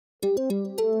Okay,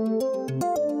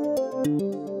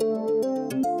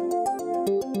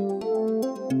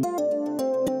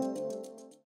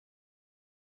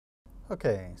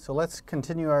 so let's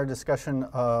continue our discussion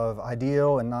of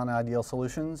ideal and non-ideal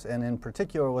solutions, and in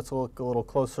particular, let's look a little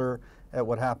closer at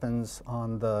what happens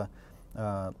on the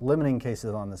limiting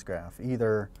cases on this graph,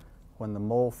 either when the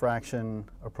mole fraction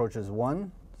approaches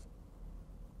 1,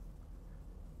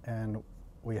 and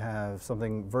we have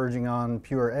something verging on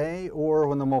pure A, or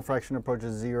when the mole fraction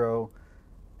approaches 0,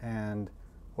 and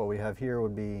what we have here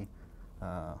would be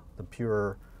the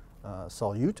pure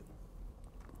solute.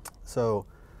 So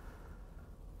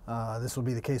this will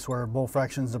be the case where mole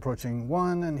fraction is approaching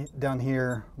 1, and down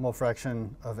here, mole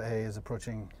fraction of A is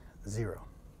approaching 0.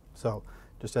 So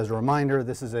just as a reminder,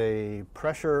 this is a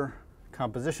pressure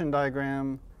composition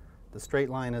diagram. The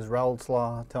straight line is Raoult's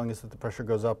law, telling us that the pressure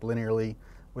goes up linearly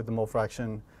with the mole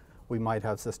fraction. We might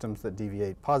have systems that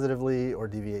deviate positively or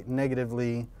deviate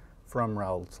negatively from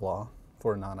Raoult's law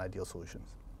for non-ideal solutions.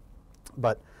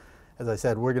 But as I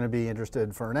said, we're going to be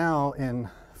interested for now in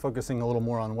focusing a little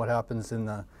more on what happens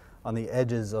on the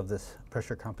edges of this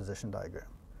pressure composition diagram.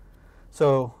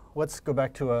 So let's go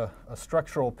back to a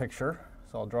structural picture.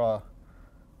 So I'll draw a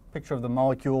picture of the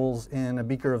molecules in a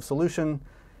beaker of solution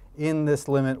in this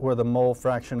limit where the mole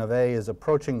fraction of A is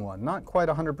approaching 1. Not quite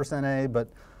 100% A, but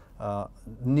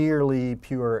nearly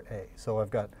pure A. So I've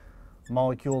got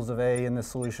molecules of A in this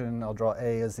solution. I'll draw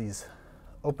A as these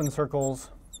open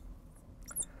circles.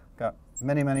 Got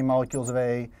many, many molecules of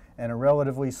A and a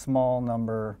relatively small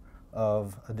number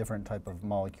of a different type of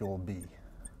molecule B.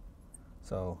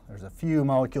 So there's a few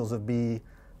molecules of B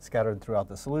scattered throughout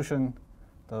the solution.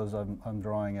 Those I'm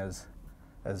drawing as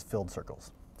filled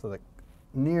circles. So the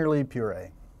nearly pure A.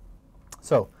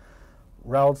 So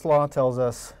Raoult's law tells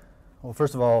us, well,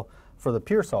 first of all, for the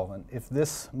pure solvent, if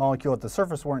this molecule at the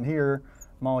surface weren't here,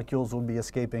 molecules would be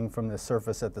escaping from this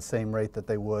surface at the same rate that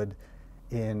they would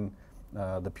in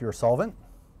the pure solvent.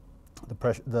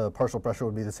 The partial pressure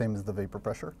would be the same as the vapor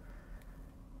pressure.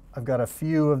 I've got a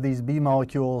few of these B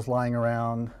molecules lying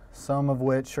around, some of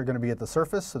which are going to be at the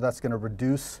surface, so that's going to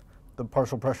reduce the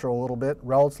partial pressure a little bit.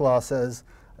 Raoult's law says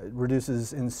it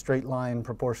reduces in straight line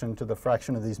proportion to the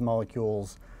fraction of these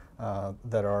molecules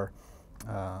that are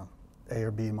A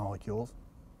or B molecules.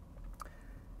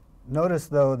 Notice,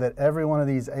 though, that every one of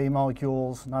these A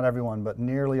molecules, not every one, but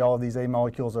nearly all of these A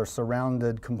molecules are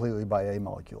surrounded completely by A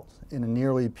molecules. In a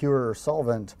nearly pure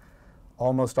solvent,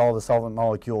 almost all the solvent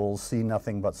molecules see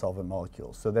nothing but solvent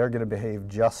molecules. So they're going to behave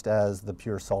just as the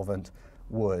pure solvent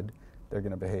would. They're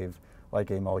going to behave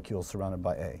like A molecules surrounded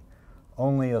by A.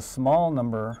 Only a small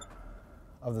number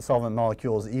of the solvent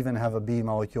molecules even have a B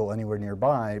molecule anywhere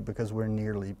nearby because we're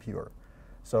nearly pure.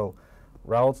 So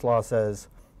Raoult's law says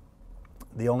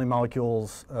the only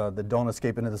molecules that don't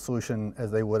escape into the solution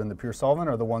as they would in the pure solvent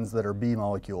are the ones that are B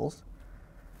molecules.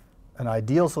 An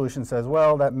ideal solution says,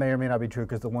 well, that may or may not be true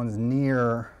because the ones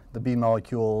near the B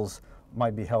molecules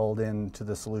might be held into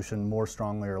the solution more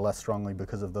strongly or less strongly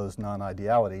because of those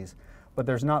non-idealities. But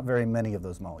there's not very many of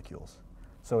those molecules.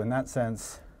 So in that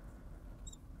sense,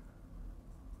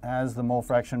 as the mole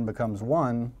fraction becomes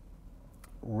 1,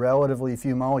 relatively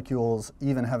few molecules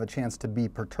even have a chance to be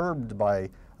perturbed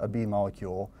by a B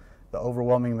molecule. The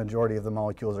overwhelming majority of the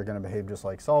molecules are going to behave just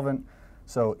like solvent.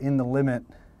 So in the limit,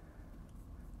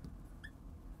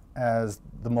 as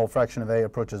the mole fraction of A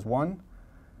approaches 1,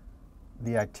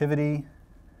 the activity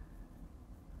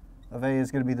of A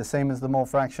is going to be the same as the mole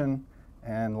fraction,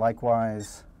 and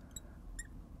likewise,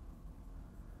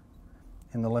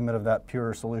 in the limit of that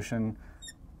pure solution,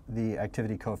 the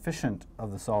activity coefficient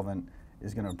of the solvent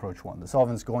is going to approach 1. The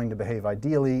solvent's going to behave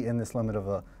ideally in this limit of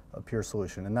a pure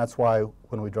solution, and that's why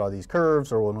when we draw these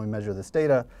curves or when we measure this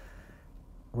data,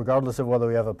 regardless of whether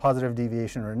we have a positive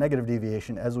deviation or a negative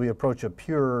deviation, as we approach a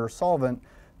pure solvent,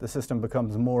 the system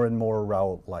becomes more and more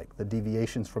Raoult-like. The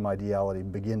deviations from ideality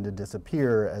begin to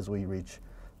disappear as we reach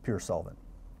pure solvent.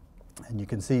 And you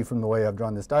can see from the way I've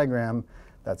drawn this diagram,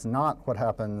 that's not what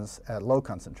happens at low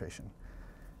concentration.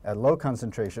 At low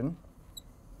concentration,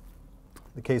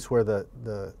 the case where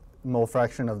the mole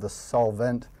fraction of the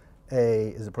solvent A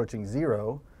is approaching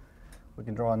 0, we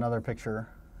can draw another picture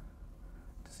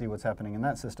to see what's happening in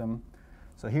that system.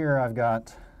 So here I've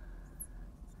got,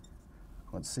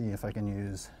 let's see if I can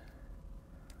use,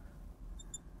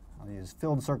 I'll use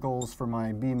filled circles for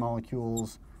my B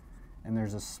molecules, and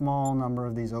there's a small number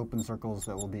of these open circles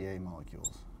that will be A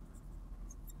molecules.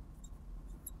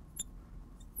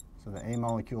 So the A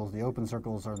molecules, the open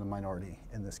circles, are the minority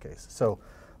in this case. So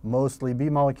mostly B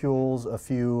molecules, a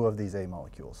few of these A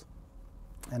molecules.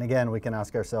 And again, we can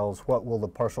ask ourselves, what will the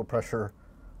partial pressure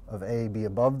of A be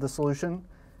above the solution,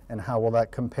 and how will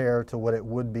that compare to what it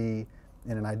would be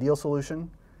in an ideal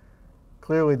solution.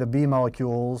 Clearly the B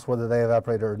molecules, whether they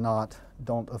evaporate or not,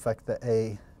 don't affect the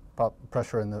A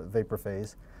pressure in the vapor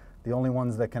phase. The only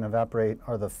ones that can evaporate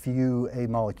are the few A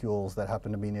molecules that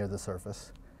happen to be near the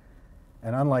surface.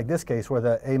 And unlike this case where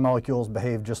the A molecules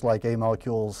behave just like A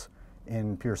molecules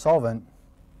in pure solvent,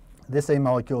 this A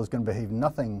molecule is going to behave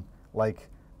nothing like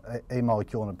a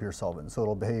molecule in a pure solvent. So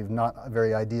it'll behave not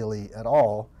very ideally at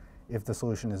all if the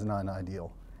solution is not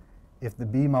ideal. If the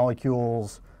B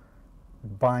molecules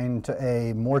bind to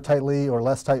A more tightly or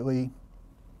less tightly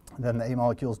than the A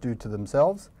molecules do to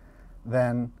themselves,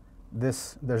 then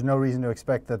there's no reason to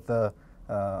expect that the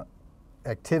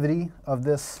activity of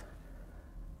this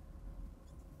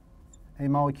A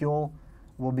molecule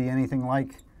will be anything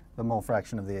like the mole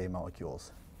fraction of the A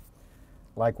molecules.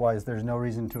 Likewise, there's no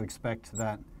reason to expect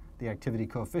that the activity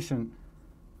coefficient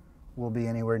will be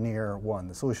anywhere near 1.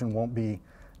 The solution won't be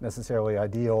necessarily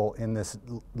ideal in this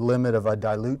limit of a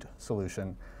dilute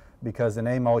solution, because an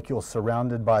A molecule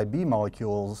surrounded by B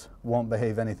molecules won't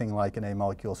behave anything like an A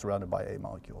molecule surrounded by A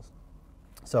molecules.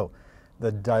 So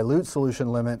the dilute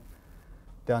solution limit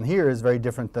down here is very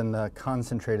different than the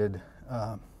concentrated,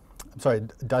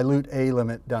 dilute A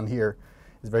limit down here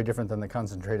is very different than the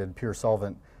concentrated pure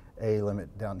solvent A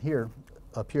limit down here,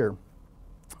 up here.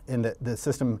 And the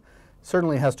system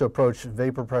certainly has to approach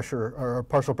vapor pressure or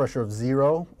partial pressure of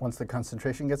 0 once the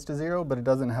concentration gets to 0, but it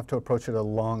doesn't have to approach it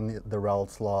along the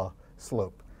Raoult's law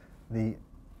slope. The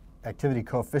activity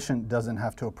coefficient doesn't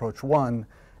have to approach 1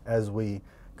 as we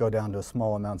go down to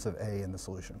small amounts of A in the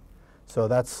solution. So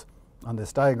that's, on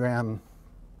this diagram,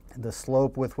 the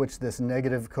slope with which this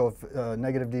negative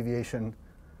deviation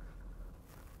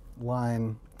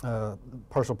line,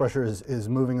 partial pressure is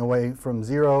moving away from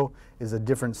 0 is a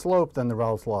different slope than the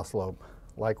Raoult's law slope.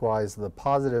 Likewise, the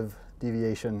positive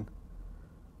deviation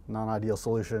non-ideal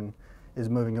solution is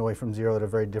moving away from 0 at a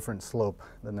very different slope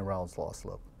than the Raoult's law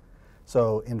slope.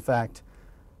 So in fact,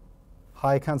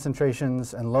 high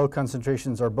concentrations and low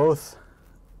concentrations are both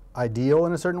ideal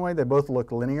in a certain way. They both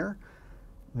look linear.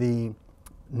 The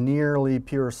nearly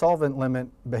pure solvent limit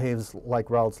behaves like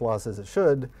Raoult's law says it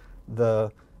should.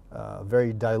 The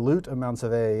very dilute amounts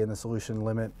of A in the solution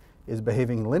limit is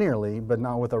behaving linearly, but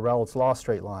not with a Raoult's law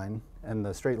straight line. And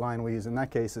the straight line we use in that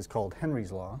case is called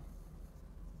Henry's law.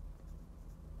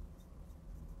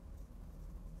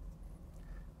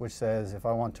 Which says if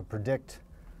I want to predict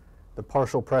the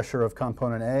partial pressure of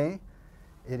component A,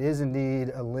 it is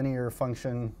indeed a linear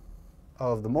function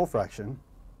of the mole fraction.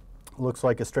 Looks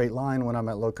like a straight line when I'm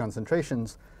at low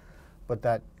concentrations, but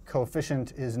that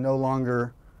coefficient is no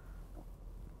longer,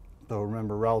 though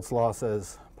remember Raoult's law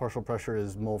says partial pressure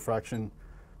is mole fraction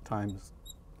times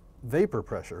vapor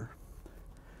pressure.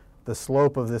 The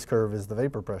slope of this curve is the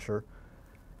vapor pressure.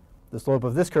 The slope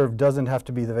of this curve doesn't have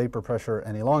to be the vapor pressure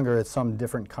any longer. It's some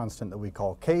different constant that we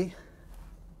call K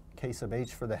sub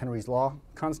h for the Henry's law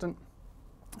constant.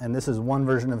 And this is one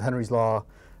version of Henry's law.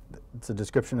 It's a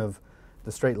description of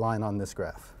the straight line on this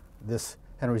graph. This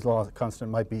Henry's law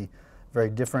constant might be very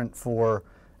different for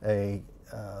a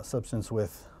substance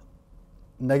with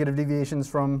negative deviations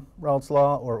from Raoult's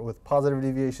law or with positive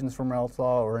deviations from Raoult's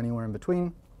law or anywhere in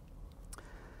between.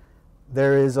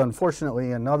 There is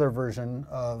unfortunately another version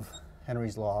of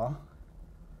Henry's law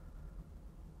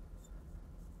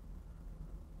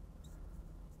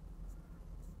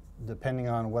depending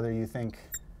on whether you're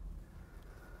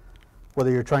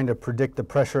trying to predict the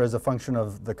pressure as a function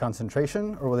of the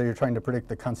concentration or whether you're trying to predict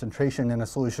the concentration in a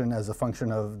solution as a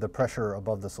function of the pressure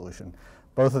above the solution.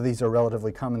 Both of these are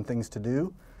relatively common things to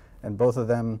do, and both of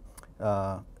them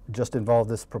just involve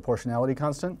this proportionality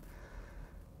constant.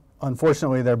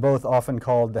 Unfortunately, they're both often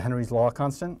called the Henry's law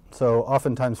constant. So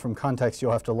oftentimes from context,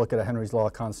 you'll have to look at a Henry's law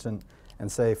constant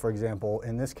and say, for example,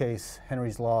 in this case,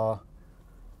 Henry's law,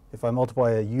 if I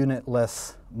multiply a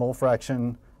unit-less mole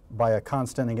fraction by a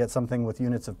constant and get something with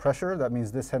units of pressure, that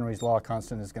means this Henry's law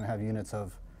constant is going to have units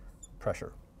of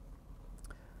pressure.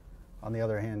 On the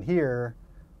other hand here,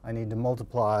 I need to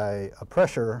multiply a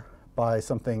pressure by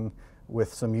something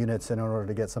with some units in order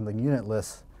to get something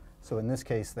unitless. So in this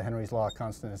case, the Henry's law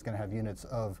constant is going to have units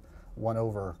of 1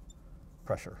 over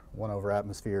pressure, 1 over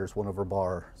atmospheres, 1 over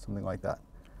bar, something like that.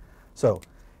 So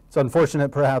it's unfortunate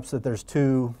perhaps that there's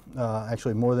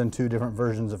actually more than 2 different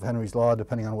versions of Henry's law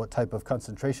depending on what type of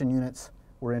concentration units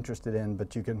we're interested in,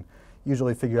 but you can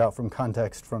usually figure out from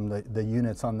context from the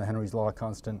units on the Henry's law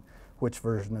constant which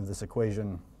version of this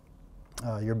equation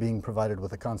you're being provided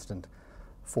with a constant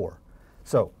for.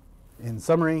 So in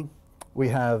summary, we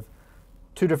have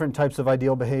two different types of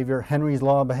ideal behavior. Henry's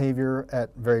law behavior at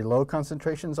very low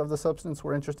concentrations of the substance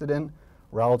we're interested in.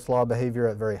 Raoult's law behavior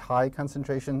at very high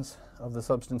concentrations of the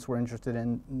substance we're interested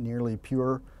in, nearly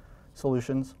pure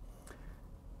solutions.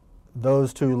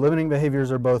 Those two limiting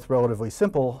behaviors are both relatively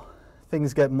simple.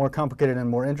 Things get more complicated and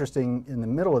more interesting in the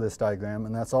middle of this diagram,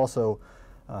 and that's also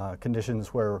conditions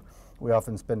where we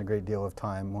often spend a great deal of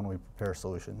time when we prepare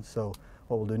solutions. So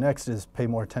what we'll do next is pay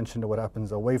more attention to what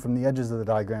happens away from the edges of the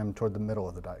diagram toward the middle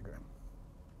of the diagram.